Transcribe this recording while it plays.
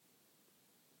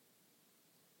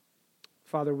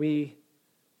Father, we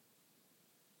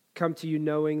come to you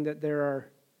knowing that there are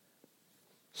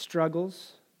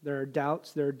struggles, there are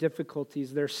doubts, there are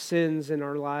difficulties, there are sins in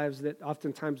our lives that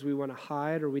oftentimes we want to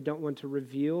hide or we don't want to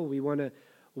reveal. We want to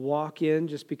walk in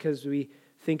just because we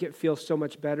think it feels so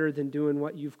much better than doing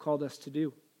what you've called us to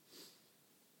do.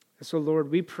 And so,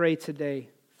 Lord, we pray today,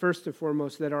 first and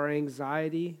foremost, that our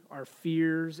anxiety, our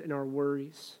fears, and our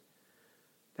worries,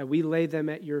 that we lay them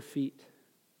at your feet.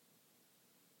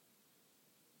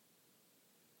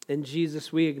 And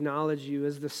Jesus, we acknowledge you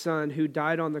as the Son who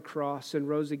died on the cross and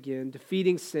rose again,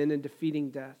 defeating sin and defeating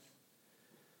death.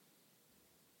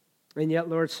 And yet,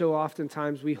 Lord, so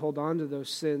oftentimes we hold on to those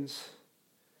sins,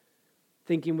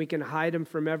 thinking we can hide them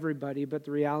from everybody, but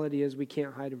the reality is we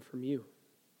can't hide them from you.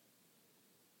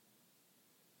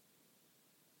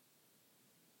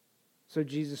 So,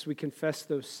 Jesus, we confess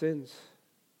those sins.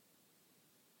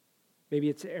 Maybe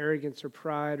it's arrogance or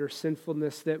pride or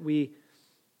sinfulness that we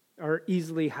are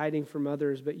easily hiding from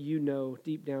others, but you know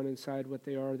deep down inside what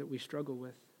they are that we struggle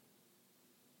with.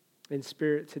 In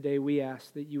Spirit, today we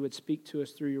ask that you would speak to us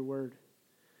through your word.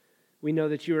 We know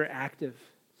that you are active.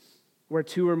 Where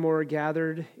two or more are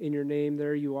gathered in your name,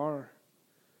 there you are.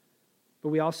 But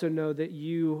we also know that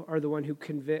you are the one who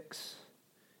convicts.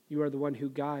 You are the one who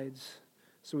guides.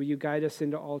 So will you guide us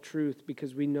into all truth,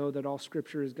 because we know that all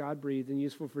Scripture is God-breathed and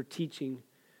useful for teaching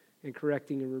and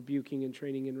correcting and rebuking and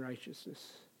training in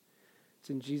righteousness. It's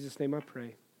in Jesus' name I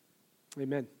pray.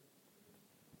 Amen.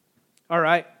 All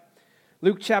right.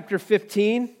 Luke chapter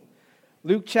 15.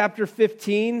 Luke chapter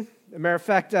 15. As a matter of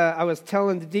fact, I was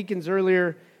telling the deacons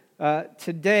earlier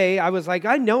today, I was like,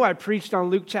 I know I preached on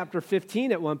Luke chapter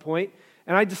 15 at one point,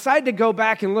 and I decided to go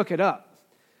back and look it up.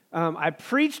 I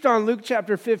preached on Luke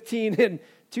chapter 15 in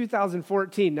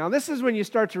 2014. Now, this is when you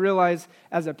start to realize,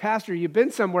 as a pastor, you've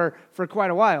been somewhere for quite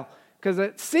a while, because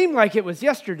it seemed like it was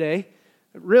yesterday.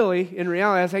 Really, in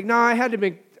reality, I was like, no, I had to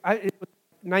be. It was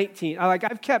 19.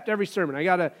 I've kept every sermon. I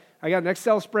got an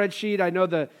Excel spreadsheet. I know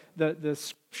the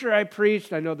scripture I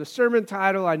preached. I know the sermon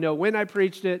title. I know when I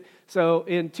preached it. So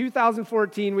in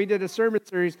 2014, we did a sermon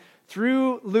series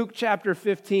through Luke chapter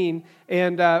 15,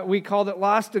 and we called it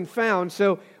Lost and Found.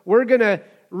 So we're going to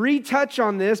retouch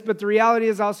on this, but the reality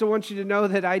is I also want you to know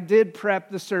that I did prep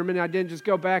the sermon. I didn't just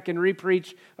go back and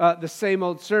repreach the same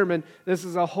old sermon. This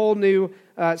is a whole new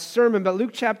sermon. But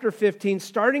Luke chapter 15,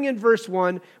 starting in verse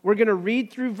 1, we're going to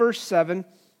read through verse 7.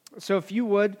 So if you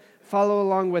would, follow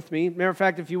along with me. Matter of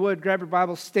fact, if you would, grab your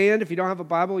Bible, stand. If you don't have a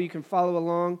Bible, you can follow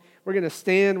along. We're going to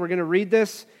stand, we're going to read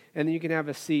this, and then you can have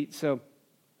a seat. So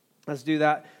let's do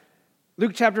that.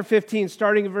 Luke chapter 15,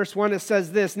 starting in verse 1, it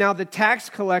says this: Now the tax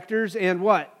collectors and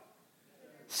what?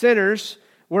 Sinners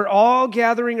were all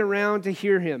gathering around to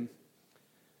hear him.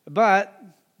 But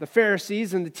the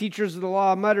Pharisees and the teachers of the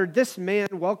law muttered, "This man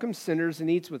welcomes sinners and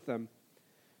eats with them."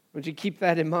 I want you to keep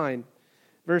that in mind.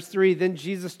 Verse 3, then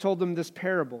Jesus told them this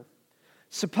parable.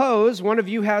 Suppose one of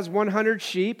you has 100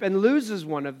 sheep and loses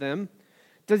one of them.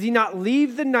 Does he not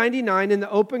leave the 99 in the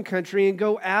open country and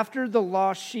go after the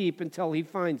lost sheep until he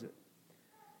finds it?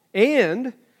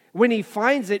 And when he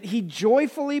finds it, he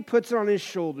joyfully puts it on his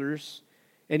shoulders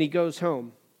and he goes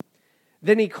home.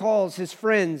 Then he calls his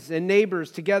friends and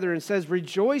neighbors together and says,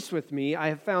 "Rejoice with me, I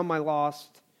have found my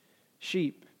lost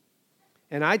sheep."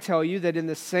 And I tell you that in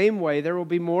the same way, there will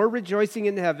be more rejoicing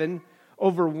in heaven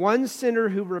over one sinner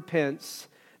who repents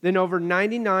than over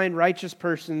 99 righteous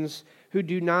persons who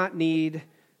do not need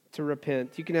to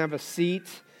repent. You can have a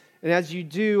seat. And as you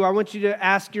do, I want you to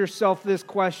ask yourself this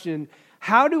question: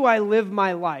 how do I live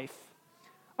my life?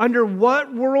 Under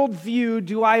what worldview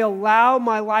do I allow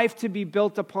my life to be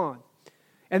built upon?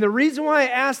 And the reason why I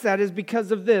ask that is because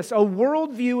of this. A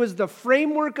worldview is the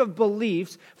framework of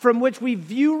beliefs from which we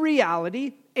view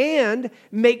reality and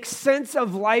make sense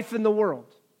of life in the world.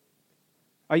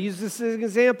 I use this as an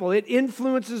example. It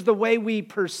influences the way we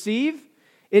perceive.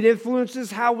 It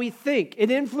influences how we think.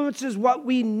 It influences what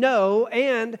we know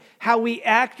and how we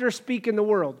act or speak in the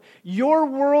world. Your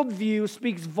worldview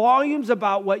speaks volumes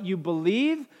about what you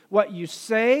believe, what you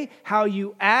say, how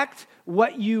you act,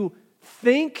 what you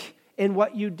think, and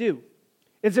what you do.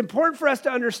 It's important for us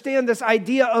to understand this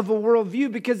idea of a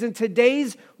worldview because in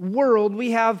today's world,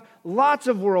 we have lots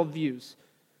of worldviews.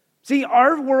 See,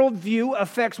 our worldview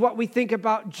affects what we think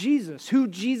about Jesus, who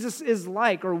Jesus is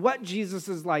like, or what Jesus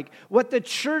is like, what the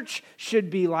church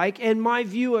should be like, and my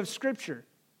view of Scripture.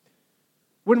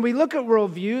 When we look at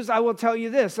worldviews, I will tell you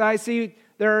this. I see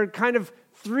there are kind of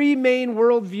three main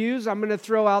worldviews I'm going to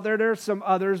throw out there. There are some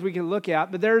others we can look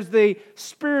at, but there's the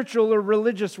spiritual or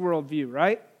religious worldview,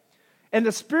 right? And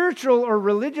the spiritual or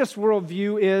religious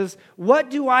worldview is, what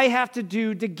do I have to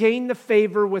do to gain the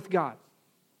favor with God?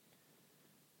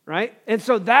 right? And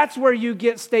so that's where you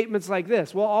get statements like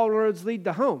this. Well, all roads lead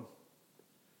to home.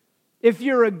 If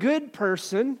you're a good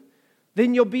person,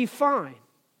 then you'll be fine.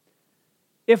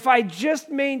 If I just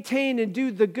maintain and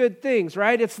do the good things,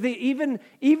 right? It's even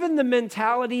the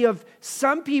mentality of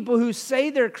some people who say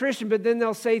they're Christian, but then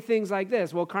they'll say things like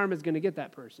this. Well, karma's going to get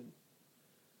that person.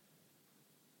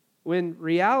 When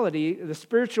reality, the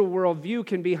spiritual worldview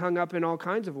can be hung up in all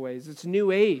kinds of ways. It's New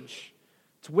Age.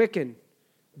 It's Wiccan.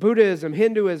 Buddhism,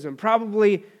 Hinduism.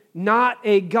 Probably not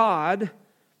a God,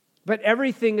 but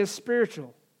everything is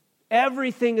spiritual.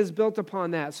 Everything is built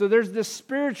upon that. So there's this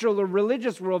spiritual or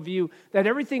religious worldview that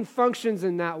everything functions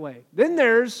in that way. Then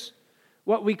there's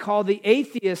what we call the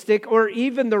atheistic or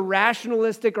even the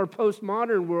rationalistic or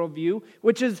postmodern worldview,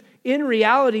 which is in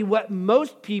reality what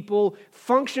most people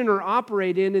function or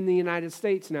operate in the United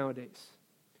States nowadays.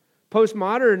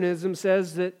 Postmodernism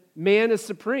says that man is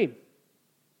supreme,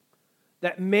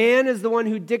 that man is the one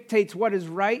who dictates what is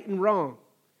right and wrong.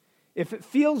 If it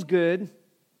feels good,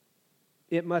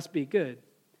 it must be good.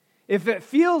 If it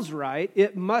feels right,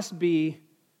 it must be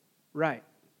right.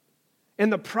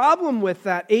 And the problem with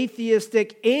that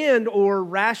atheistic and or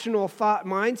rational thought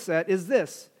mindset is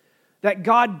this, that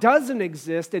God doesn't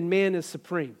exist and man is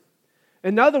supreme.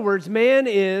 In other words, man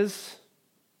is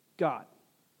God.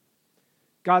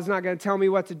 God's not going to tell me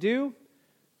what to do.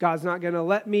 God's not going to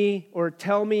let me or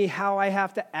tell me how I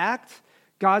have to act.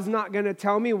 God's not going to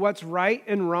tell me what's right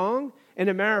and wrong. And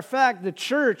a matter of fact, the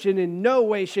church in no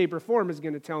way, shape, or form is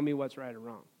going to tell me what's right or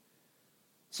wrong.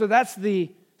 So that's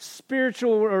the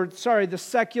the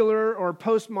secular or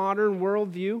postmodern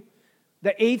worldview,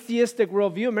 the atheistic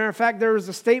worldview. Matter of fact, there was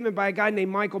a statement by a guy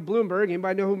named Michael Bloomberg.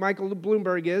 Anybody know who Michael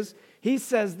Bloomberg is? He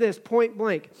says this, point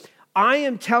blank, I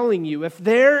am telling you, if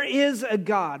there is a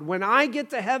God, when I get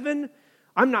to heaven,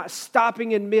 I'm not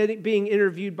stopping and being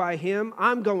interviewed by him.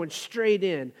 I'm going straight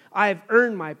in. I've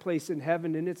earned my place in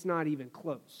heaven, and it's not even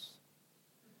close.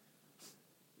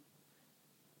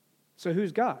 So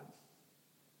who's God?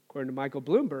 According to Michael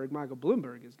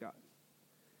Bloomberg is God.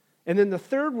 And then the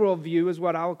third worldview is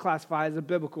what I will classify as a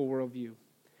biblical worldview.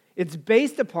 It's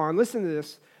based upon, listen to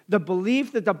this, the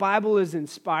belief that the Bible is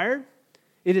inspired,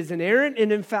 it is inerrant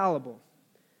and infallible,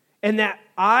 and that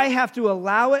I have to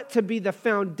allow it to be the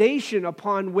foundation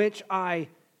upon which I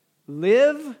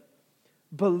live,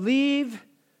 believe,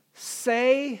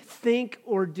 say, think,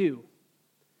 or do.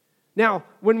 Now,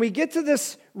 when we get to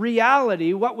this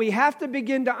reality, what we have to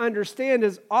begin to understand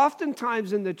is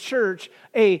oftentimes in the church,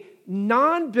 a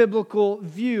non-biblical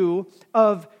view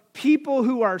of people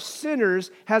who are sinners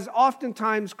has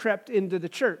oftentimes crept into the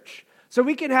church. So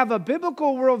we can have a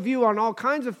biblical worldview on all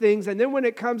kinds of things, and then when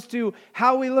it comes to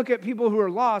how we look at people who are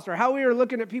lost or how we are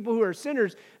looking at people who are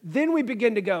sinners, then we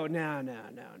begin to go, no.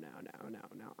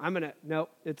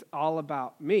 It's all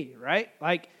about me, right?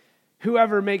 Like,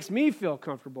 whoever makes me feel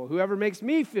comfortable, whoever makes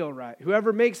me feel right,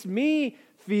 whoever makes me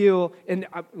feel, and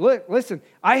listen,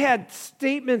 I had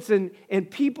statements and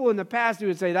people in the past who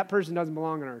would say, that person doesn't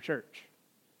belong in our church.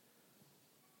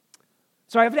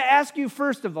 So I have to ask you,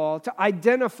 first of all, to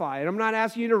identify, and I'm not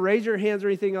asking you to raise your hands or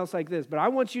anything else like this, but I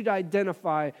want you to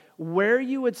identify where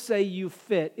you would say you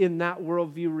fit in that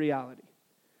worldview reality.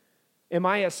 Am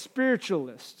I a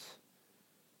spiritualist?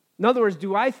 In other words,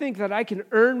 do I think that I can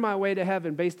earn my way to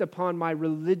heaven based upon my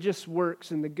religious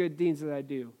works and the good deeds that I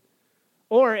do?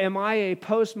 Or am I a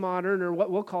postmodern or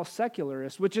what we'll call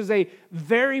secularist, which is a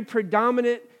very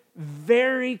predominant,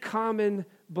 very common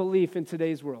belief in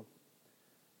today's world?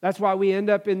 That's why we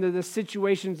end up into the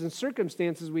situations and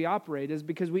circumstances we operate, is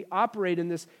because we operate in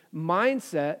this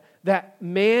mindset that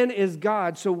man is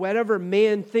God, so whatever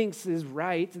man thinks is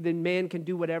right, then man can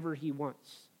do whatever he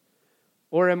wants.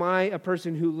 Or am I a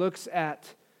person who looks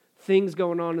at things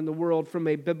going on in the world from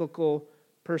a biblical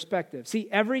perspective? See,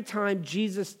 every time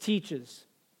Jesus teaches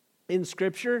in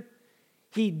Scripture,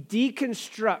 he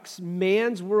deconstructs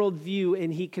man's worldview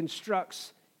and he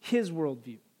constructs his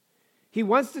worldview. He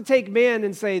wants to take man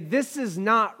and say, this is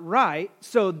not right,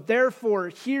 so therefore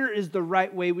here is the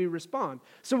right way we respond.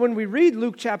 So when we read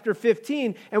Luke chapter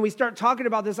 15 and we start talking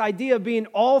about this idea of being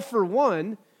all for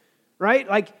one, right?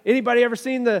 Like, anybody ever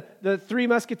seen the Three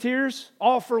Musketeers?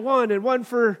 All for one and one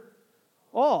for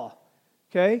all,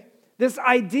 okay? This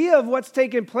idea of what's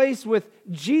taking place with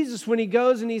Jesus when he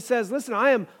goes and he says, listen, I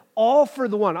am all for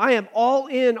the one. I am all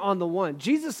in on the one.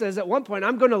 Jesus says at one point,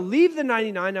 I'm going to leave the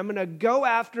 99. I'm going to go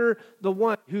after the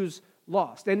one who's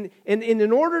lost. And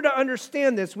in order to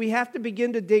understand this, we have to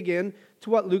begin to dig in to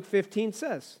what Luke 15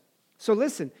 says. So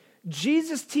listen,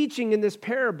 Jesus' teaching in this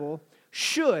parable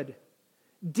should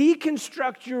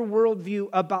deconstruct your worldview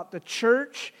about the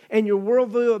church and your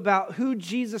worldview about who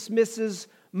Jesus misses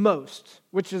most,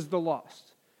 which is the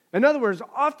lost. In other words,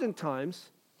 oftentimes,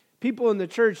 people in the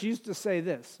church used to say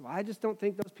this, well, I just don't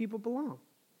think those people belong.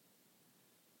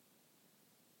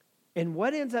 And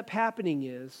what ends up happening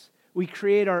is we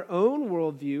create our own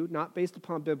worldview, not based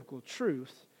upon biblical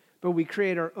truth, but we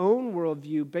create our own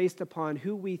worldview based upon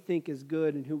who we think is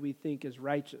good and who we think is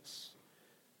righteous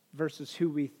versus who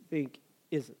we think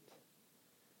isn't.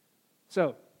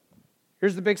 So,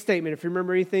 here's the big statement. If you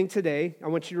remember anything today, I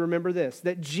want you to remember this,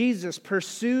 that Jesus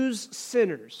pursues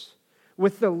sinners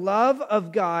with the love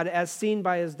of God as seen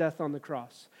by his death on the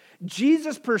cross.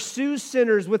 Jesus pursues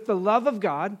sinners with the love of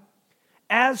God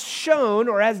as shown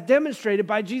or as demonstrated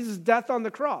by Jesus' death on the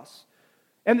cross.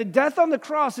 And the death on the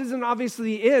cross isn't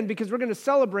obviously the end because we're going to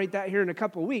celebrate that here in a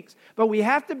couple of weeks. But we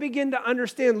have to begin to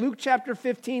understand Luke chapter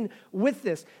 15 with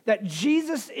this, that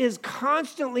Jesus is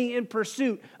constantly in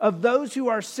pursuit of those who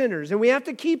are sinners. And we have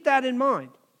to keep that in mind.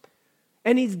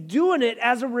 And he's doing it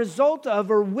as a result of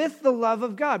or with the love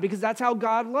of God because that's how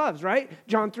God loves, right?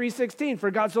 John 3:16, for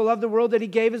God so loved the world that he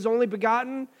gave his only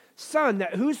begotten Son,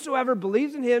 that whosoever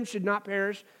believes in him should not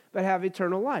perish but have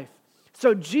eternal life.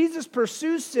 So Jesus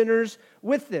pursues sinners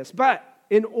with this. But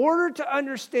in order to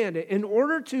understand it, in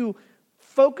order to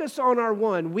focus on our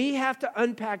one, we have to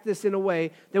unpack this in a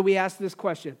way that we ask this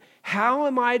question. How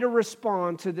am I to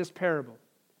respond to this parable?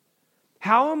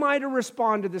 How am I to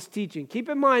respond to this teaching? Keep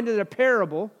in mind that a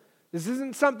parable, this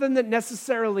isn't something that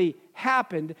necessarily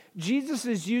happened. Jesus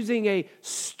is using a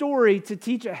story to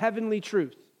teach a heavenly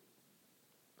truth.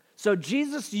 So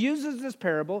Jesus uses this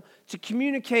parable to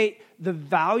communicate the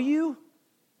value,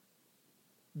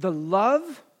 the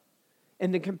love,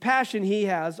 and the compassion he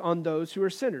has on those who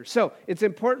are sinners. So it's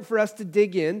important for us to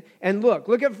dig in and look.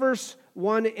 Look at verse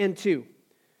 1 and 2.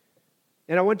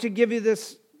 And I want to give you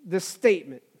this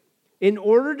statement. In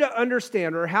order to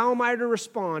understand, or how am I to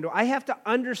respond, I have to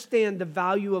understand the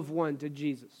value of one to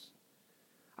Jesus.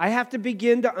 I have to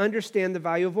begin to understand the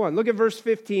value of one. Look at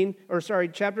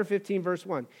chapter 15, verse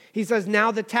 1. He says,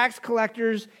 now the tax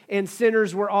collectors and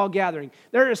sinners were all gathering.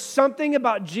 There is something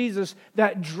about Jesus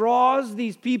that draws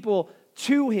these people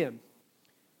to him.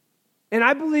 And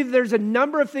I believe there's a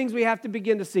number of things we have to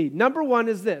begin to see. Number one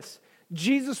is this.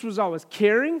 Jesus was always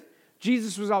caring.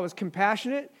 Jesus was always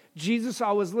compassionate. Jesus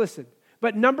always listened.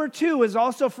 But number two is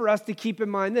also for us to keep in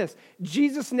mind this.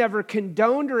 Jesus never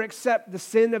condoned or accepted the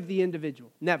sin of the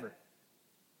individual. Never.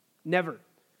 Never.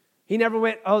 He never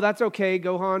went, oh, that's okay,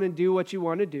 go on and do what you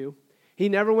want to do. He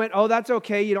never went, oh, that's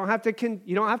okay, you don't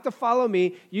have to follow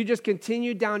me, you just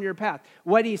continue down your path.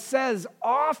 What he says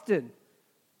often,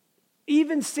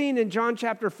 even seen in John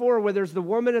chapter 4 where there's the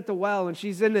woman at the well and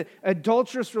she's in an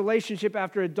adulterous relationship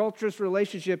after adulterous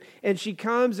relationship and she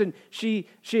comes and she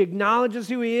acknowledges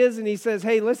who he is and he says,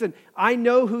 hey, listen, I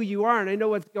know who you are and I know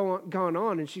what's gone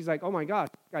on. And she's like, oh my gosh,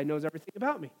 this guy knows everything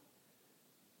about me.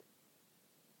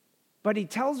 But he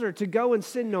tells her to go and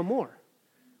sin no more,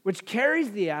 which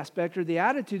carries the aspect or the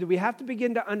attitude that we have to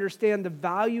begin to understand the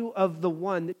value of the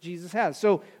one that Jesus has.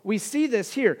 So we see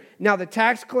this here. Now the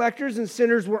tax collectors and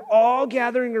sinners were all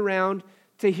gathering around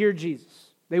to hear Jesus.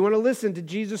 They want to listen to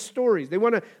Jesus' stories. They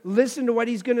want to listen to what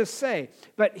he's going to say.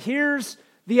 But here's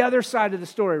the other side of the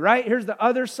story, right? Here's the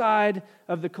other side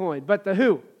of the coin. But the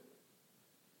who?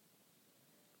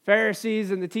 Pharisees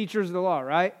and the teachers of the law,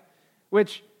 right?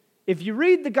 Which, if you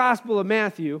read the Gospel of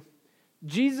Matthew,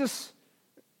 Jesus...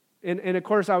 And of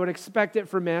course, I would expect it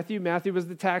from Matthew. Matthew was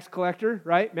the tax collector,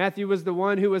 right? Matthew was the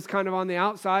one who was kind of on the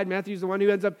outside. Matthew's the one who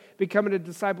ends up becoming a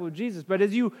disciple of Jesus. But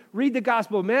as you read the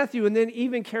Gospel of Matthew and then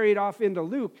even carry it off into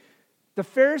Luke, the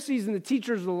Pharisees and the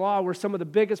teachers of the law were some of the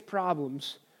biggest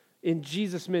problems in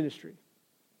Jesus' ministry.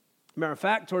 Matter of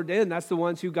fact, toward the end, that's the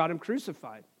ones who got him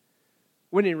crucified.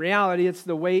 When in reality, it's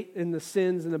the weight and the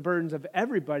sins and the burdens of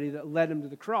everybody that led him to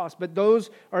the cross. But those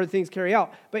are the things carry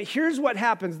out. But here's what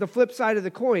happens, the flip side of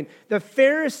the coin. The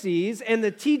Pharisees and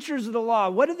the teachers of the law,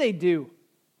 what do?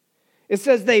 It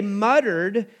says they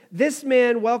muttered, this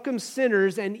man welcomes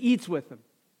sinners and eats with them.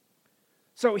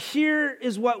 So here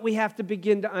is what we have to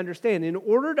begin to understand. In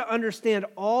order to understand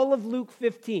all of Luke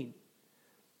 15,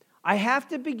 I have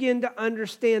to begin to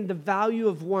understand the value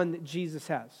of one that Jesus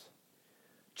has.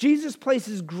 Jesus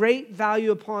places great value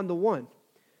upon the one.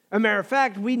 As a matter of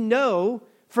fact, we know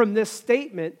from this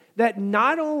statement that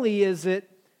not only is it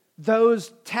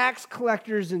those tax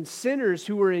collectors and sinners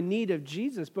who were in need of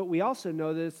Jesus, but we also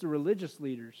know that it's the religious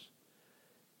leaders.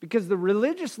 Because the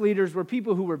religious leaders were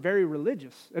people who were very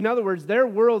religious. In other words, their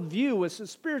worldview was a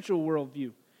spiritual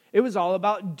worldview. It was all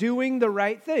about doing the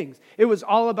right things. It was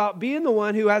all about being the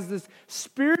one who has this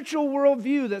spiritual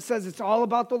worldview that says it's all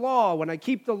about the law. When I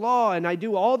keep the law and I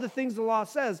do all the things the law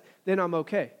says, then I'm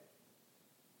okay.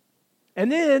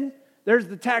 And then there's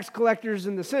the tax collectors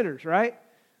and the sinners, right?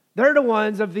 They're the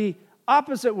ones of the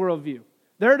opposite worldview.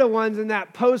 They're the ones in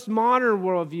that postmodern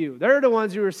worldview. They're the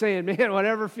ones who are saying, man,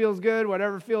 whatever feels good,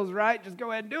 whatever feels right, just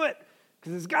go ahead and do it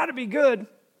because it's got to be good.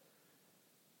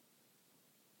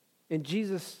 And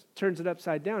Jesus turns it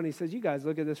upside down. He says, you guys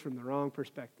look at this from the wrong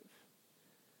perspective.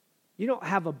 You don't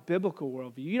have a biblical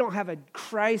worldview. You don't have a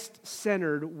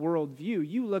Christ-centered worldview.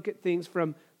 You look at things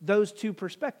from those two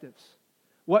perspectives.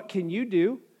 What can you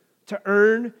do to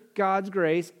earn God's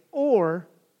grace, or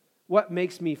what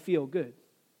makes me feel good?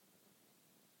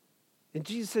 And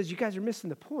Jesus says, you guys are missing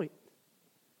the point.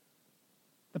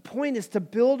 The point is to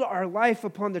build our life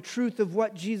upon the truth of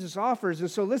what Jesus offers. And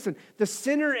so listen, the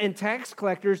sinner and tax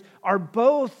collectors are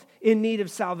both in need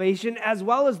of salvation, as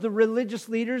well as the religious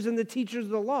leaders and the teachers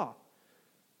of the law.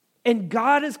 And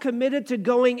God is committed to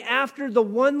going after the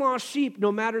one lost sheep,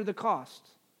 no matter the cost.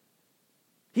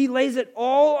 He lays it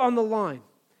all on the line.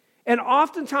 And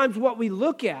oftentimes what we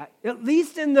look at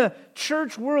least in the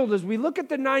church world, is we look at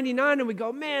the 99 and we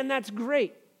go, man, that's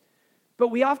great. But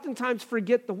we oftentimes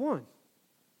forget the one.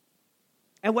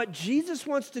 And what Jesus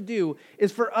wants to do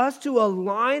is for us to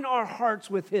align our hearts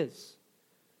with His.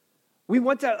 We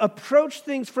want to approach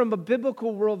things from a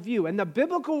biblical worldview. And the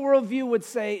biblical worldview would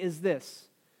say is this,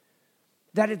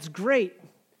 that it's great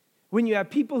when you have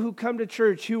people who come to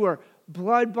church who are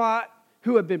blood-bought,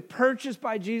 who have been purchased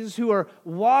by Jesus, who are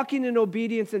walking in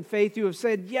obedience and faith, who have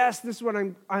said, yes, this is what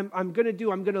I'm going to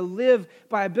do. I'm going to live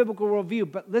by a biblical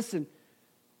worldview. But listen,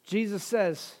 Jesus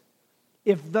says,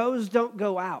 if those don't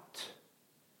go out,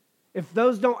 if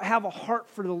those don't have a heart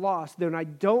for the lost, then I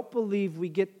don't believe we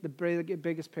get the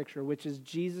biggest picture, which is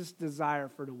Jesus' desire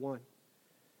for the one.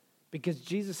 Because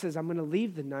Jesus says, I'm going to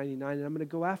leave the 99 and I'm going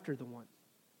to go after the one.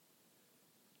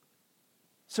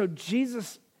 So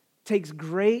Jesus takes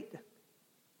great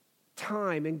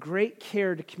time and great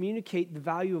care to communicate the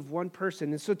value of one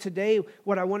person. And so today,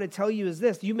 what I want to tell you is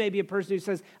this. You may be a person who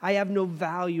says, I have no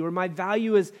value, or my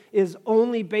value is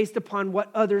only based upon what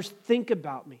others think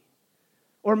about me.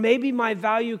 Or maybe my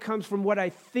value comes from what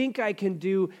I think I can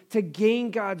do to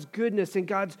gain God's goodness and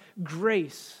God's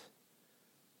grace.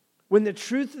 When the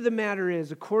truth of the matter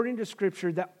is, according to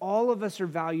Scripture, that all of us are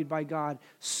valued by God,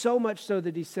 so much so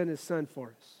that He sent His Son for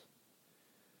us.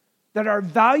 That our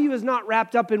value is not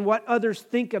wrapped up in what others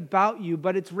think about you,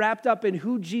 but it's wrapped up in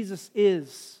who Jesus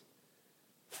is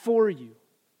for you.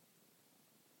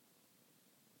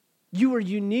 You are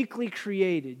uniquely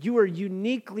created. You are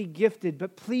uniquely gifted.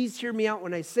 But please hear me out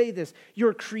when I say this.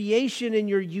 Your creation and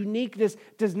your uniqueness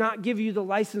does not give you the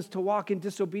license to walk in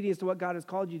disobedience to what God has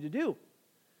called you to do,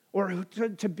 or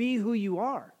to be who you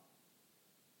are.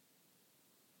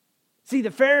 See,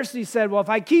 the Pharisees said, well, if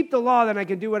I keep the law, then I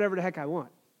can do whatever the heck I want,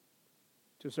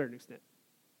 to a certain extent.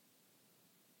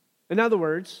 In other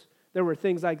words, there were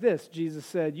things like this. Jesus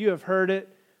said, you have heard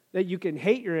it, that you can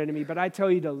hate your enemy, but I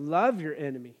tell you to love your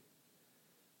enemy.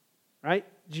 Right?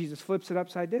 Jesus flips it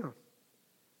upside down.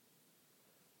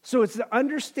 So it's the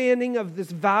understanding of this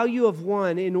value of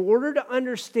one. In order to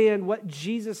understand what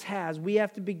Jesus has, we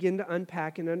have to begin to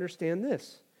unpack and understand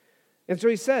this. And so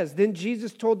he says, then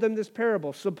Jesus told them this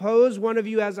parable. Suppose one of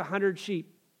you has 100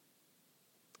 sheep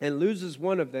and loses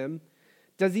one of them.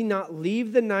 Does he not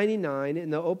leave the 99 in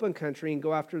the open country and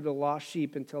go after the lost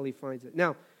sheep until he finds it?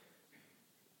 Now,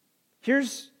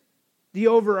 here's the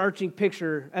overarching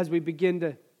picture as we begin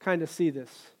to kind of see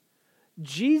this.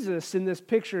 Jesus in this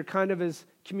picture kind of is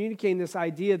communicating this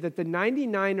idea that the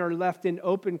 99 are left in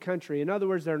open country. In other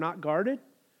words, they're not guarded,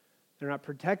 they're not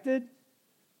protected,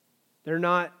 they're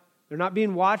not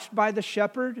being watched by the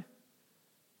shepherd.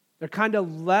 They're kind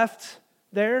of left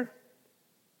there.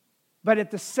 But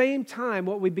at the same time,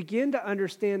 what we begin to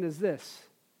understand is this.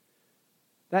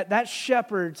 That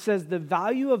shepherd says the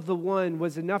value of the one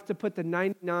was enough to put the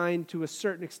 99 to a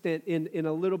certain extent in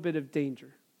a little bit of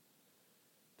danger.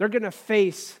 They're going to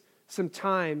face some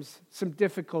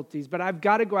difficulties, but I've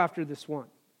got to go after this one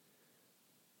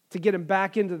to get him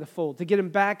back into the fold, to get him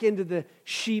back into the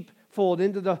sheepfold,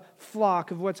 into the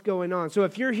flock of what's going on. So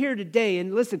if you're here today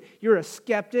and listen, you're a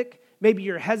skeptic, maybe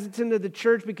you're hesitant of the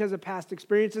church because of past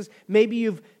experiences, maybe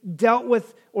you've dealt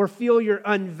with or feel you're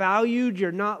unvalued,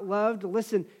 you're not loved,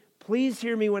 listen, please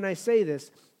hear me when I say this.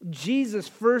 Jesus,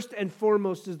 first and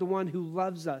foremost, is the one who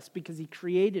loves us because He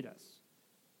created us.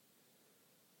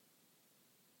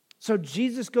 So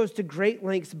Jesus goes to great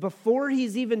lengths before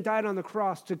He's even died on the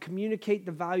cross to communicate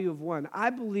the value of one.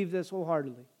 I believe this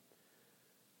wholeheartedly.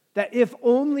 That if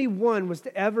only one was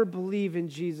to ever believe in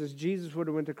Jesus, Jesus would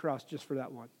have went to the cross just for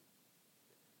that one.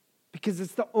 Because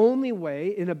it's the only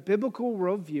way, in a biblical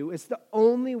worldview, it's the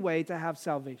only way to have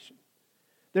salvation.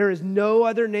 There is no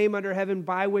other name under heaven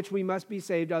by which we must be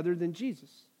saved other than Jesus.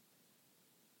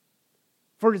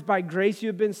 For it is by grace you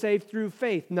have been saved through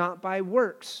faith, not by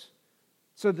works.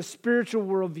 So the spiritual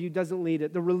worldview doesn't lead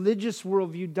it. The religious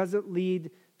worldview doesn't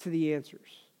lead to the answers.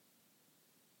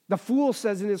 The fool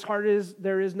says in his heart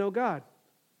there is no God.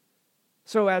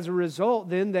 So as a result,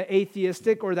 then, the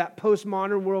atheistic or that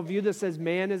postmodern worldview that says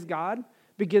man is God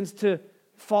begins to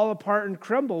fall apart and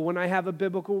crumble when I have a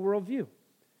biblical worldview.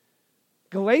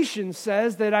 Galatians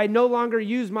says that I no longer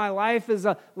use my life as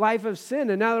a life of sin.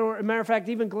 And now, as a matter of fact,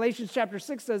 even Galatians chapter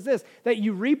 6 says this, that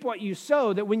you reap what you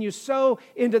sow, that when you sow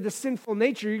into the sinful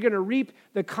nature, you're going to reap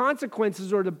the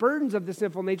consequences or the burdens of the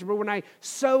sinful nature. But when I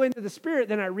sow into the Spirit,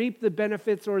 then I reap the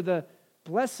benefits or the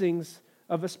blessings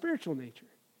of a spiritual nature.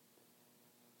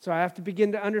 So I have to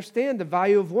begin to understand the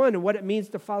value of one and what it means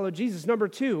to follow Jesus. Number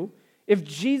two, if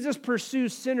Jesus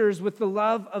pursues sinners with the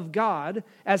love of God,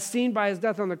 as seen by his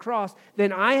death on the cross,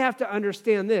 then I have to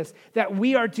understand this, that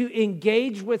we are to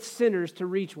engage with sinners to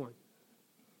reach one.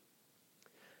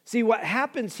 See, what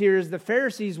happens here is the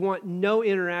Pharisees want no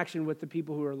interaction with the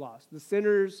people who are lost, the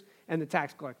sinners and the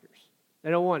tax collectors.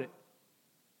 They don't want it.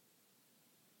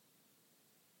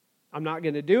 I'm not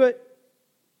going to do it.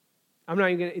 I'm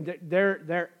not even going to,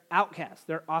 they're outcasts.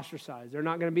 They're ostracized. They're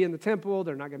not going to be in the temple.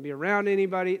 They're not going to be around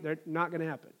anybody. They're not going to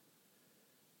happen.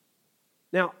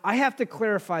 Now, I have to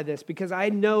clarify this because I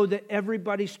know that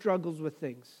everybody struggles with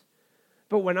things.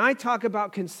 But when I talk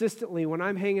about consistently, when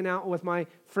I'm hanging out with my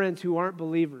friends who aren't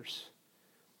believers,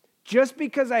 just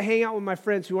because I hang out with my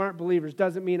friends who aren't believers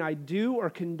doesn't mean I do or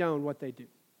condone what they do.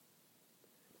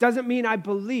 Doesn't mean I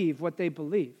believe what they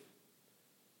believe.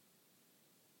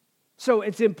 So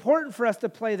it's important for us to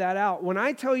play that out. When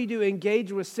I tell you to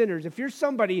engage with sinners, if you're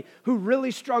somebody who really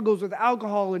struggles with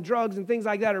alcohol and drugs and things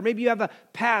like that, or maybe you have a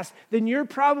past, then you're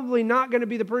probably not going to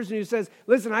be the person who says,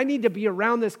 listen, I need to be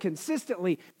around this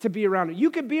consistently to be around it.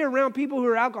 You can be around people who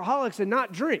are alcoholics and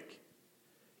not drink.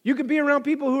 You can be around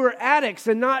people who are addicts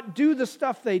and not do the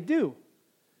stuff they do.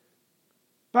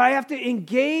 But I have to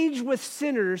engage with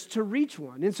sinners to reach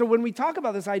one. And so when we talk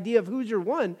about this idea of who's your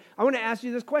one, I want to ask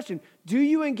you this question. Do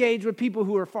you engage with people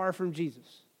who are far from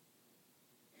Jesus?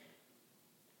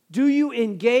 Do you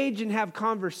engage and have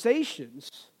conversations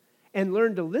and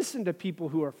learn to listen to people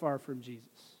who are far from Jesus?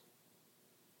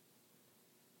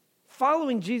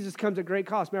 Following Jesus comes at great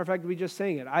cost. Matter of fact, we just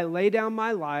sang it. I lay down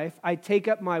my life. I take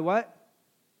up my what?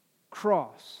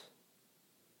 Cross.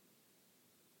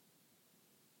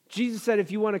 Jesus said,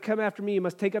 if you want to come after me, you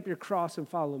must take up your cross and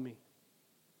follow me.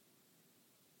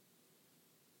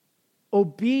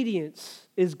 Obedience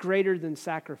is greater than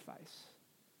sacrifice.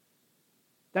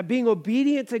 That being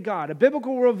obedient to God, a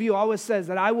biblical worldview always says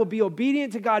that I will be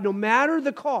obedient to God no matter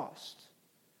the cost.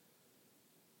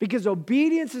 Because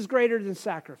obedience is greater than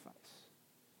sacrifice.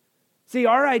 See,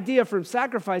 our idea from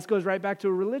sacrifice goes right back to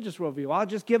a religious worldview. I'll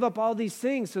just give up all these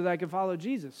things so that I can follow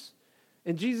Jesus.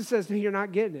 And Jesus says, no, you're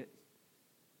not getting it.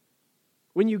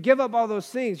 When you give up all those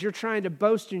things, you're trying to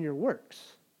boast in your works.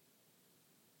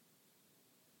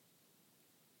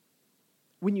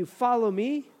 When you follow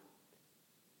me,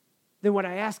 then what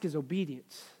I ask is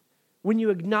obedience. When you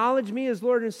acknowledge me as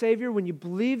Lord and Savior, when you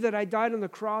believe that I died on the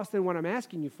cross, then what I'm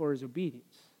asking you for is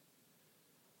obedience.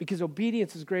 Because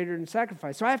obedience is greater than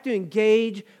sacrifice. So I have to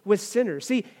engage with sinners.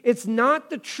 See, it's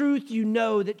not the truth you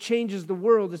know that changes the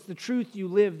world. It's the truth you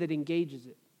live that engages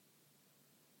it.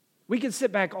 We can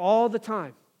sit back all the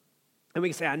time and we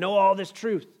can say, I know all this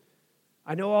truth.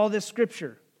 I know all this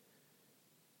scripture.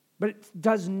 But it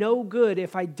does no good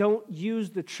if I don't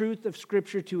use the truth of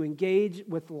scripture to engage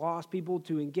with lost people,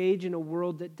 to engage in a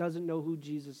world that doesn't know who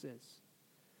Jesus is.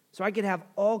 So I could have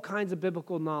all kinds of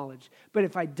biblical knowledge, but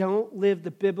if I don't live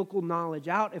the biblical knowledge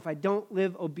out, if I don't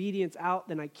live obedience out,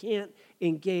 then I can't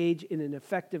engage in an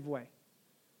effective way.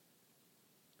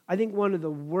 I think one of the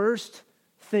worst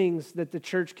things that the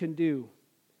church can do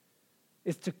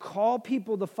is to call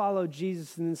people to follow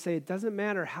Jesus and then say it doesn't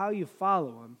matter how you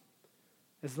follow him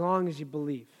as long as you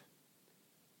believe.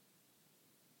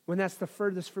 When that's the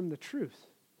furthest from the truth.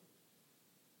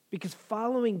 Because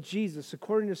following Jesus,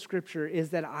 according to Scripture, is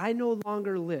that I no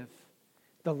longer live.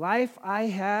 The life I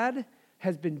had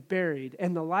has been buried,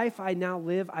 and the life I now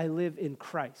live, I live in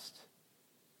Christ.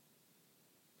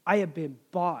 I have been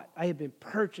bought, I have been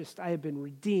purchased, I have been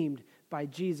redeemed by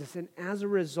Jesus. And as a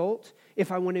result,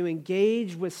 if I want to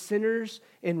engage with sinners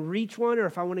and reach one, or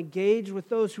if I want to engage with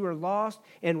those who are lost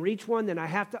and reach one, then I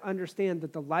have to understand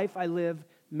that the life I live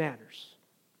matters.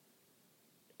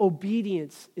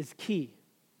 Obedience is key.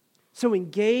 So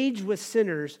engage with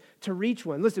sinners to reach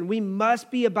one. Listen, we must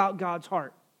be about God's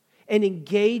heart. and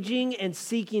engaging and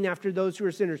seeking after those who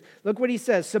are sinners. Look what he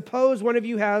says. Suppose one of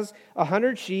you has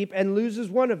 100 sheep and loses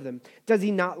one of them. Does he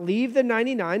not leave the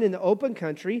 99 in the open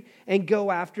country and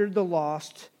go after the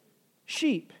lost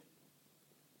sheep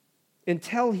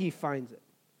until he finds it?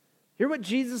 Hear what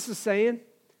Jesus is saying?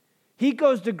 He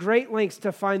goes to great lengths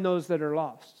to find those that are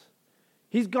lost.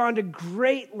 He's gone to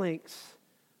great lengths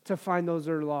to find those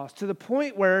that are lost, to the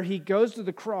point where he goes to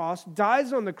the cross,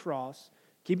 dies on the cross.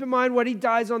 Keep in mind what he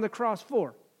dies on the cross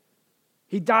for.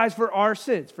 He dies for our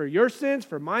sins, for your sins,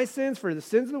 for my sins, for the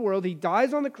sins of the world. He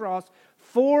dies on the cross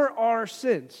for our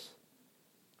sins.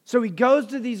 So he goes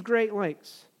to these great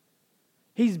lengths.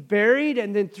 He's buried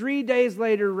and then 3 days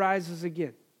later rises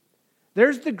again.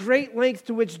 There's the great length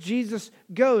to which Jesus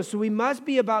goes. So we must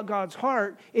be about God's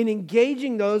heart in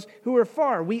engaging those who are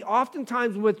far. We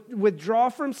oftentimes withdraw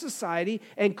from society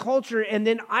and culture and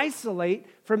then isolate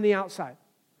from the outside,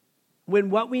 when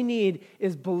what we need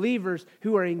is believers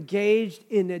who are engaged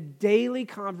in a daily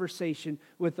conversation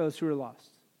with those who are lost.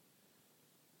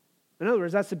 In other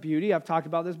words, that's the beauty. I've talked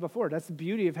about this before. That's the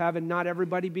beauty of having not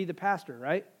everybody be the pastor,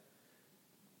 right?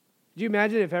 Do you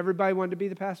imagine if everybody wanted to be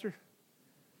the pastor?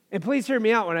 And please hear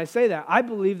me out when I say that. I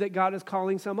believe that God is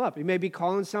calling some up. He may be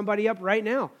calling somebody up right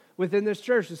now within this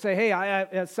church to say, hey,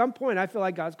 at some point I feel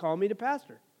like God's calling me to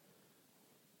pastor.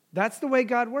 That's the way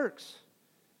God works.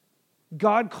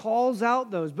 God calls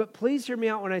out those. But please hear me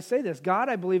out when I say this. God,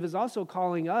 I believe, is also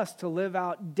calling us to live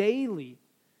out daily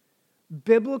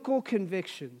biblical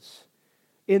convictions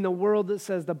in the world that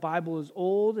says the Bible is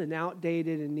old and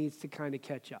outdated and needs to kind of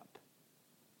catch up.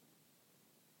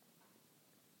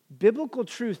 Biblical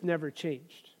truth never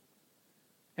changed.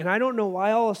 And I don't know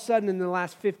why all of a sudden in the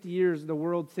last 50 years the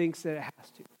world thinks that it has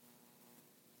to.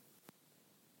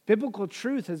 Biblical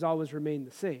truth has always remained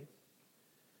the same.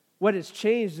 What has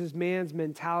changed is man's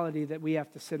mentality that we have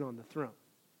to sit on the throne.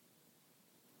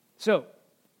 So,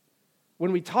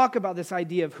 when we talk about this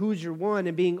idea of who's your one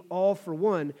and being all for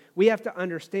one, we have to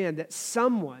understand that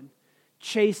someone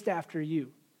chased after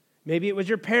you. Maybe it was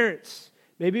your parents.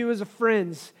 Maybe it was a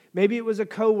friend's. Maybe it was a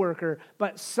coworker.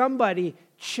 But somebody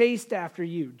chased after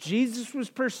you. Jesus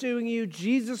was pursuing you.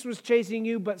 Jesus was chasing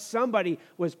you. But somebody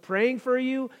was praying for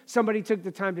you. Somebody took the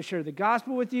time to share the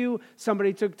gospel with you.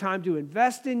 Somebody took time to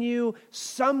invest in you.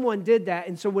 Someone did that.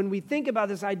 And so when we think about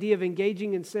this idea of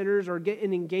engaging in sinners or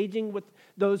engaging with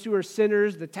those who are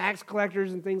sinners, the tax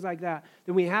collectors and things like that,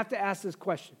 then we have to ask this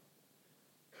question.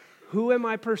 Who am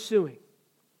I pursuing?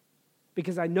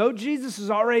 Because I know Jesus has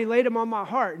already laid him on my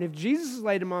heart. And if Jesus has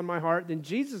laid him on my heart, then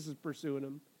Jesus is pursuing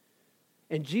him.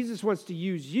 And Jesus wants to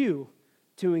use you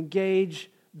to engage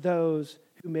those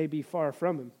who may be far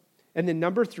from him. And then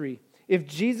number 3, if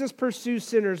Jesus pursues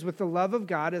sinners with the love of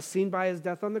God as seen by his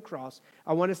death on the cross,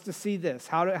 I want us to see this.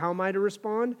 How am I to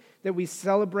respond? That we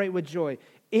celebrate with joy.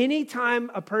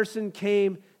 Anytime a person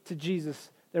came to Jesus,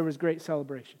 there was great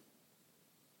celebration.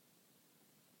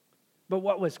 But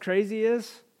what was crazy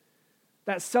is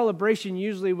that celebration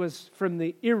usually was from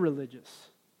the irreligious,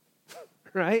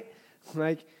 right?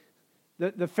 Like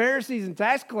the Pharisees and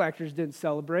tax collectors didn't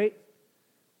celebrate.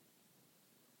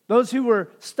 Those who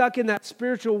were stuck in that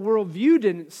spiritual worldview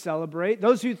didn't celebrate.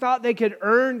 Those who thought they could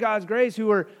earn God's grace, who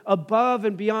were above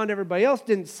and beyond everybody else,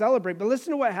 didn't celebrate. But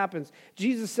listen to what happens.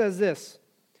 Jesus says this,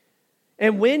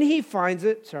 and when he finds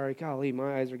it, sorry, golly,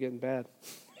 my eyes are getting bad.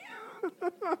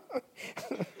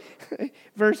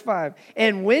 Verse 5,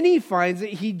 and when he finds it,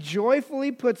 he joyfully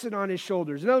puts it on his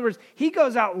shoulders. In other words, he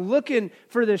goes out looking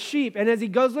for the sheep, and as he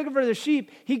goes looking for the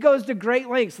sheep, he goes to great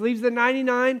lengths, leaves the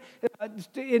 99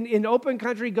 in open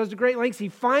country, goes to great lengths, he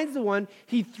finds the one,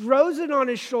 he throws it on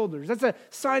his shoulders. That's a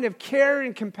sign of care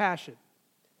and compassion.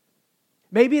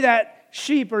 Maybe that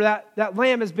sheep or that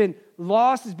lamb has been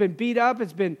lost, has been beat up,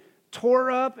 it's been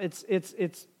tore up, it's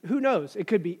who knows? It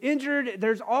could be injured.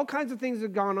 There's all kinds of things that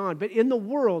have gone on. But in the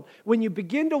world, when you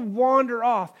begin to wander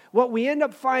off, what we end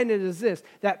up finding is this,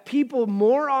 that people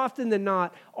more often than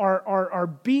not are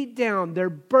beat down, they're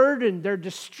burdened, they're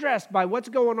distressed by what's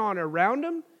going on around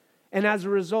them, and as a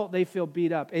result, they feel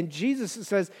beat up. And Jesus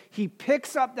says he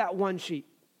picks up that one sheep.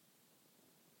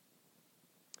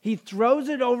 He throws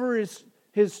it over his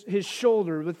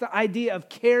shoulder with the idea of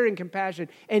care and compassion,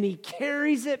 and he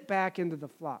carries it back into the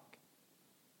flock.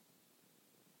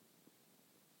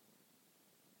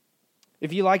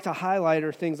 If you like to highlight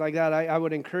or things like that, I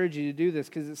would encourage you to do this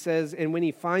because it says, and when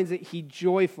he finds it, he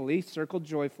joyfully, circle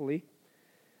joyfully.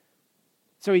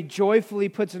 So he joyfully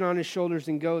puts it on his shoulders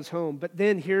and goes home. But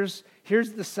then here's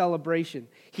the celebration.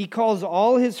 He calls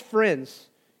all his friends.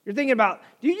 You're thinking about,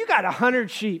 dude, you got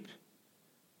 100 sheep.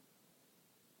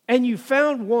 And you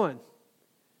found one.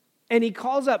 And he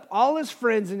calls up all his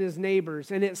friends and his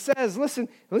neighbors. And it says, listen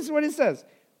what it says.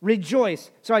 Rejoice.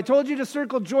 So I told you to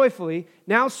circle joyfully.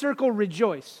 Now circle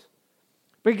rejoice.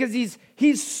 Because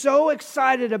he's so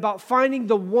excited about finding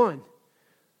the one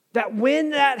that when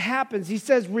that happens, he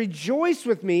says, rejoice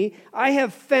with me. I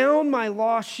have found my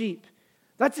lost sheep.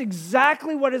 That's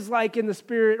exactly what it's like in the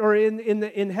spirit or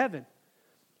in heaven.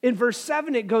 In verse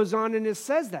 7, it goes on and it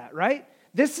says that, right?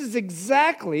 This is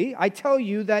exactly, I tell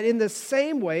you, that in the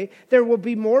same way, there will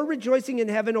be more rejoicing in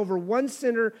heaven over one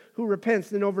sinner who repents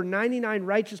than over 99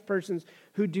 righteous persons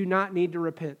who do not need to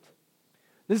repent.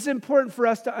 This is important for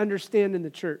us to understand in the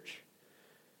church.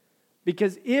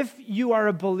 Because if you are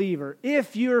a believer,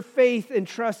 if your faith and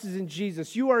trust is in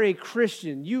Jesus, you are a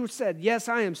Christian, you said, yes,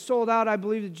 I am sold out, I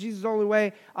believe that Jesus is the only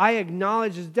way, I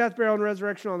acknowledge his death, burial, and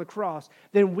resurrection on the cross,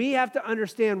 then we have to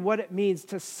understand what it means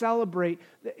to celebrate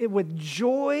it with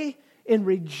joy and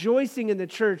rejoicing in the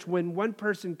church when one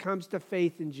person comes to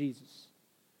faith in Jesus.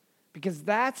 Because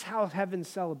that's how heaven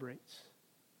celebrates.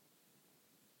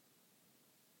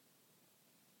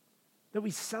 That we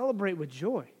celebrate with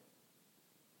joy.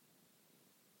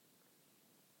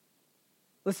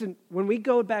 Listen, when we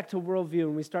go back to worldview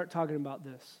and we start talking about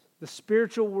this, the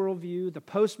spiritual worldview, the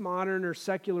postmodern or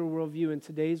secular worldview in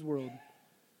today's world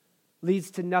leads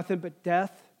to nothing but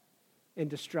death and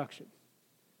destruction.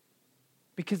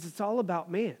 Because it's all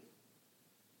about man.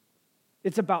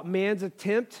 It's about man's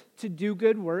attempt to do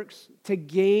good works, to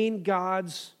gain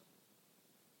God's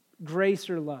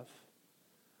grace or love.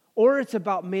 Or it's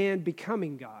about man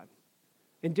becoming God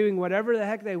and doing whatever the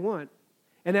heck they want.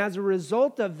 And as a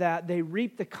result of that, they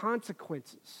reap the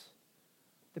consequences,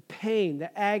 the pain,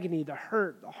 the agony, the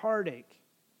hurt, the heartache.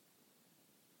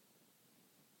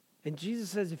 And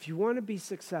Jesus says, if you want to be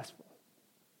successful,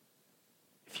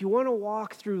 if you want to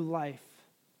walk through life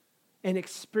and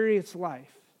experience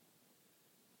life,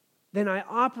 then I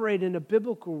operate in a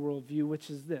biblical worldview, which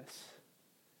is this,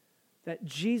 that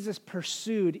Jesus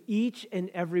pursued each and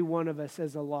every one of us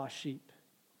as a lost sheep.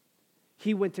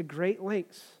 He went to great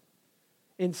lengths.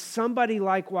 And somebody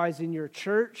likewise in your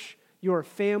church, your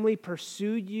family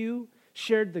pursued you,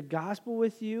 shared the gospel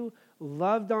with you,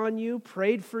 loved on you,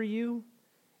 prayed for you.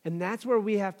 And that's where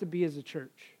we have to be as a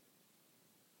church.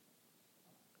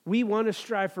 We want to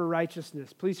strive for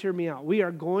righteousness. Please hear me out. We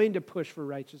are going to push for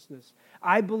righteousness.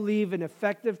 I believe an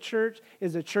effective church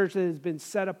is a church that has been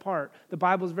set apart. The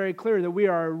Bible is very clear that we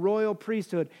are a royal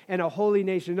priesthood and a holy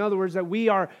nation. In other words, that we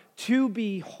are to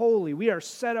be holy. We are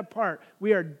set apart.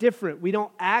 We are different. We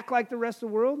don't act like the rest of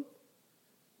the world.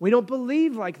 We don't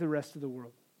believe like the rest of the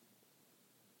world.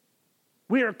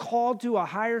 We are called to a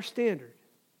higher standard.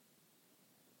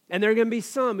 And there are going to be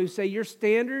some who say, your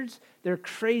standards, they're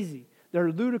crazy. They're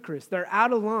ludicrous. They're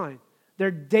out of line.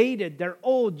 They're dated. They're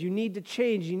old. You need to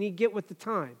change. You need to get with the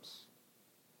times.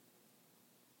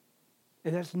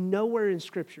 And that's nowhere in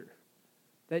Scripture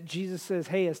that Jesus says,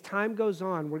 hey, as time goes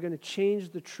on, we're going to change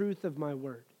the truth of my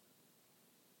word.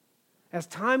 As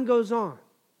time goes on,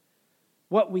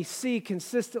 what we see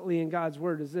consistently in God's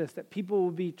word is this, that people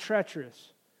will be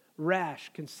treacherous,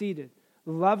 rash, conceited,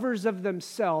 lovers of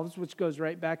themselves, which goes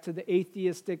right back to the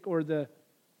atheistic or the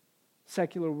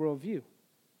secular worldview.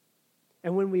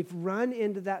 And when we've run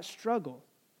into that struggle,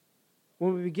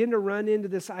 when we begin to run into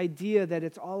this idea that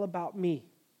it's all about me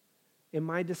and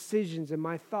my decisions and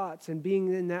my thoughts and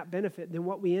being in that benefit, then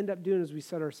what we end up doing is we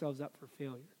set ourselves up for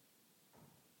failure.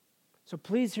 So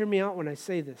please hear me out when I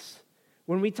say this.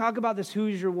 When we talk about this,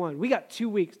 who's your one? We got 2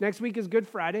 weeks. Next week is Good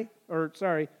Friday,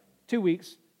 2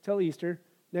 weeks till Easter.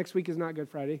 Next week is not Good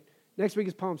Friday. Next week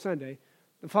is Palm Sunday.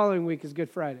 The following week is Good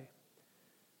Friday.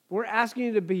 We're asking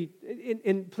you to be,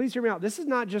 and please hear me out, this is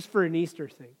not just for an Easter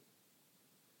thing.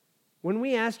 When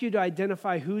we ask you to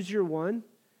identify who's your one,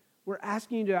 we're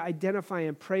asking you to identify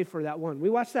and pray for that one. We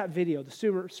watched that video,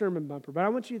 the sermon bumper, but I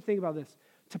want you to think about this,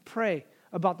 to pray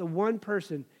about the one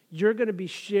person you're going to be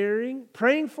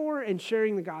praying for and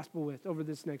sharing the gospel with over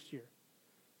this next year.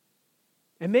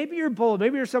 And maybe you're bold.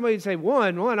 Maybe you're somebody who'd say,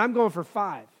 one, I'm going for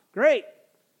 5. Great.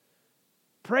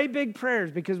 Pray big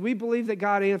prayers because we believe that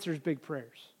God answers big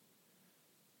prayers.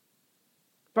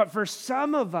 But for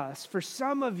some of us, for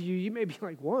some of you, you may be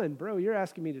like, 1, bro, you're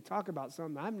asking me to talk about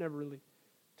something I've never really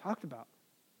talked about.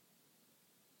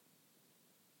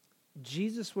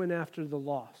 Jesus went after the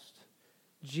lost.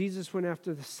 Jesus went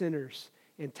after the sinners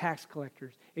and tax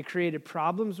collectors. It created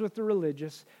problems with the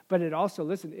religious, but it also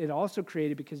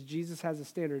created, because Jesus has a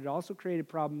standard, it also created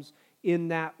problems in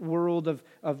that world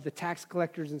of the tax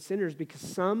collectors and sinners because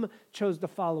some chose to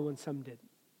follow and some didn't.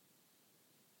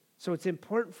 So it's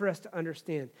important for us to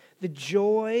understand the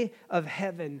joy of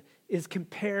heaven is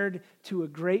compared to a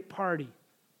great party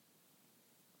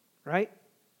right?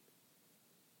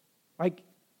 Like,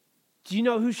 do you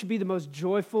know who should be the most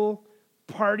joyful,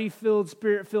 party-filled,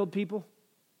 spirit-filled people?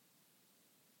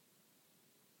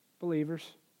 Believers.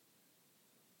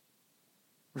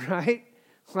 Right?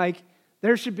 Like,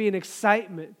 there should be an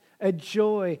excitement, a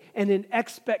joy, and an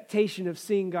expectation of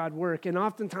seeing God work. And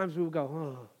oftentimes we will go,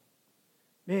 oh,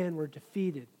 man, we're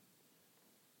defeated.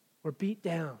 We're beat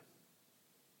down.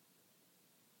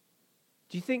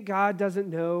 Do you think God doesn't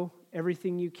know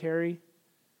everything you carry? Do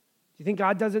you think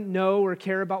God doesn't know or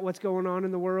care about what's going on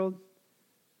in the world?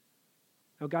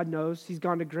 No, God knows. He's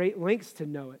gone to great lengths to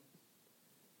know it.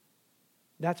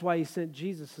 That's why he sent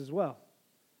Jesus as well.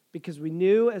 Because we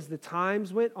knew as the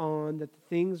times went on that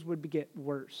things would get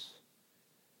worse.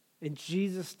 And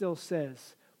Jesus still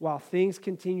says, while things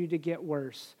continue to get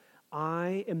worse,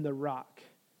 I am the rock.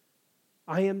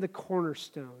 I am the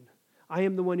cornerstone. I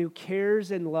am the one who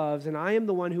cares and loves, and I am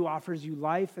the one who offers you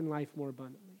life and life more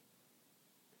abundantly.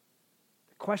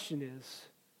 The question is,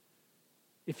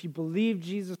 if you believe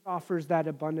Jesus offers that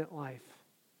abundant life,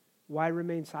 why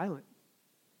remain silent?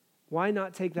 Why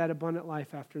not take that abundant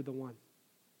life after the one?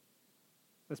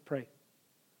 Let's pray.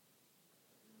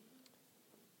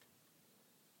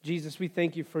 Jesus, we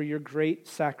thank you for your great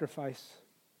sacrifice,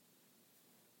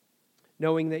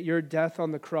 knowing that your death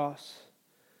on the cross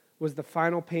was the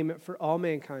final payment for all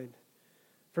mankind,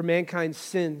 for mankind's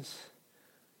sins.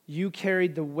 You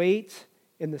carried the weight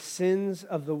and the sins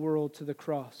of the world to the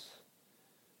cross,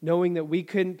 knowing that we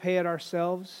couldn't pay it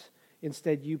ourselves.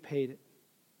 Instead, you paid it.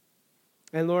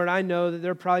 And Lord, I know that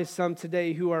there are probably some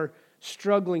today who are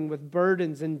struggling with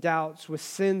burdens and doubts, with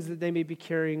sins that they may be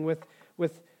carrying, with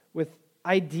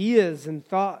ideas and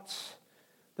thoughts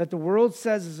that the world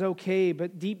says is okay,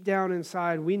 but deep down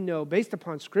inside we know, based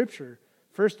upon Scripture,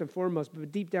 first and foremost,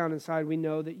 but deep down inside we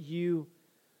know that you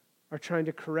are trying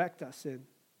to correct us in.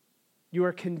 You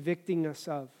are convicting us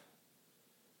of.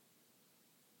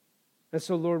 And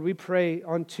so, Lord, we pray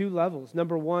on two levels.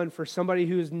 Number one, for somebody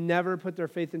who has never put their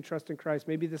faith and trust in Christ,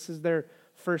 maybe this is their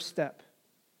first step.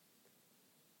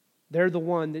 They're the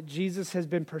one that Jesus has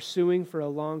been pursuing for a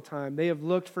long time. They have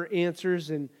looked for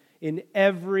answers in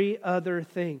every other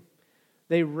thing.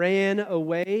 They ran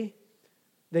away.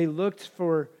 They looked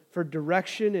for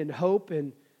direction and hope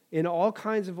in all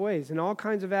kinds of ways, in all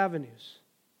kinds of avenues.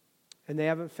 And they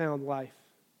haven't found life.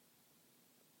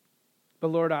 But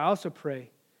Lord, I also pray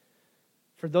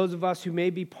for those of us who may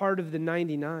be part of the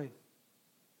 99.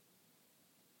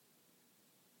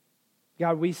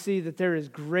 God, we see that there is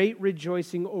great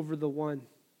rejoicing over the one.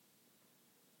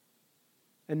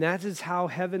 And that is how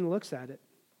heaven looks at it.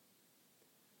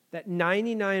 That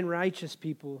 99 righteous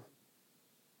people,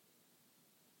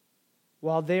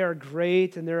 while they are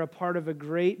great and they're a part of a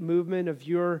great movement of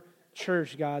your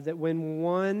church, God, that when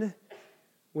one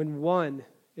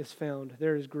is found,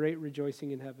 there is great rejoicing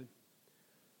in heaven.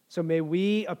 So may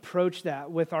we approach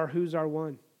that with our who's our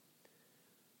one.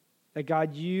 That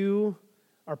God, you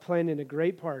are planning a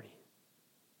great party,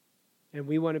 and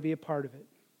we want to be a part of it.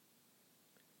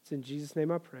 It's in Jesus'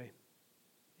 name I pray.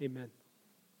 Amen.